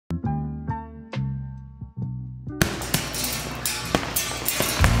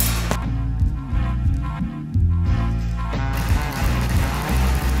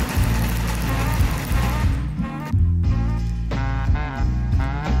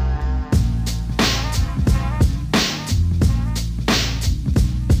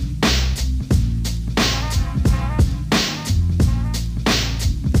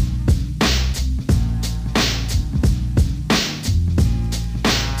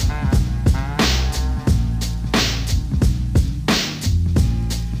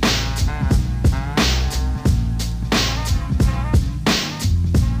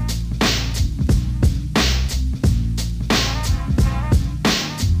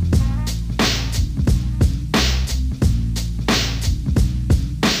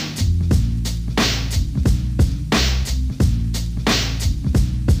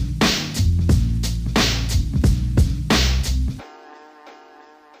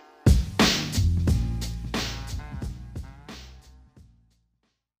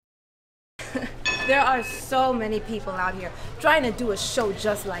There are so many people out here trying to do a show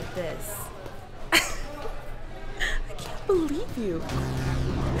just like this. I can't believe you.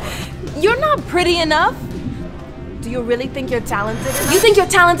 You're not pretty enough. Do you really think you're talented enough? You think you're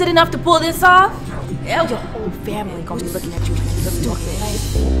talented enough to pull this off? Your whole family gonna be looking at you like you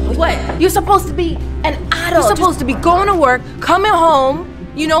stupid. What? You're supposed to be an adult. You're supposed to be going to work, coming home,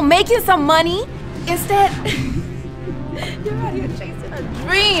 you know, making some money. Instead, you're out here chasing a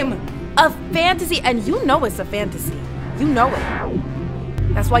dream, a fantasy, and you know it's a fantasy. You know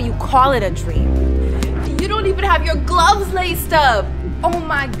it. That's why you call it a dream. You don't even have your gloves laced up. Oh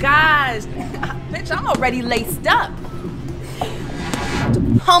my gosh. Bitch, I'm already laced up. I'm about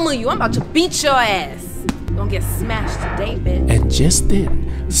to pummel you. I'm about to beat your ass. Don't get smashed today, bitch. And just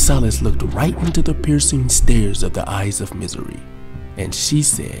then, Solace looked right into the piercing stares of the eyes of Misery. And she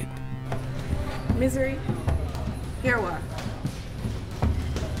said, Misery, here what?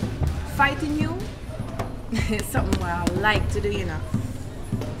 Fighting you is something what I like to do, you know.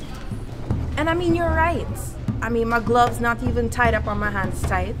 And I mean, you're right. I mean, my gloves not even tied up on my hands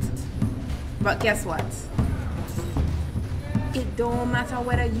tight. But guess what? It don't matter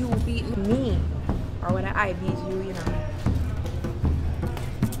whether you beat me or whether I beat you, you know.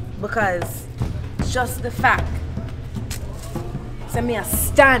 Because just the fact that me a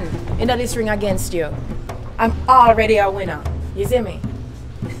stand in this ring against you, I'm already a winner. You see me?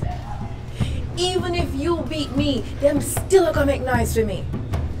 Even if you beat me, them still gonna make noise for me.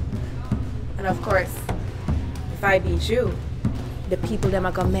 And of course, if I beat you, the people them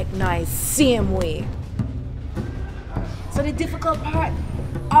are gonna make noise same way. So the difficult part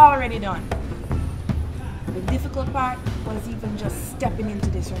already done. The difficult part was even just stepping into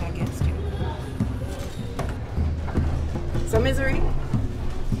this ring against you. So Misery,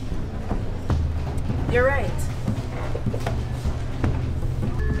 you're right.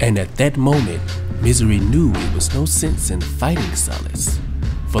 And at that moment, Misery knew it was no sense in fighting Solace,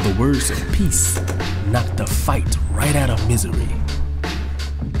 for the words of peace knocked the fight right out of Misery.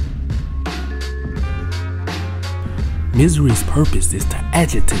 Misery's purpose is to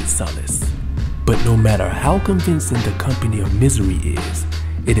agitate Solace, but no matter how convincing the company of Misery is,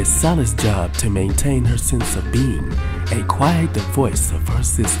 it is Solace's job to maintain her sense of being and quiet the voice of her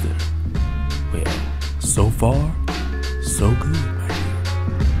sister. Well, so far, so good.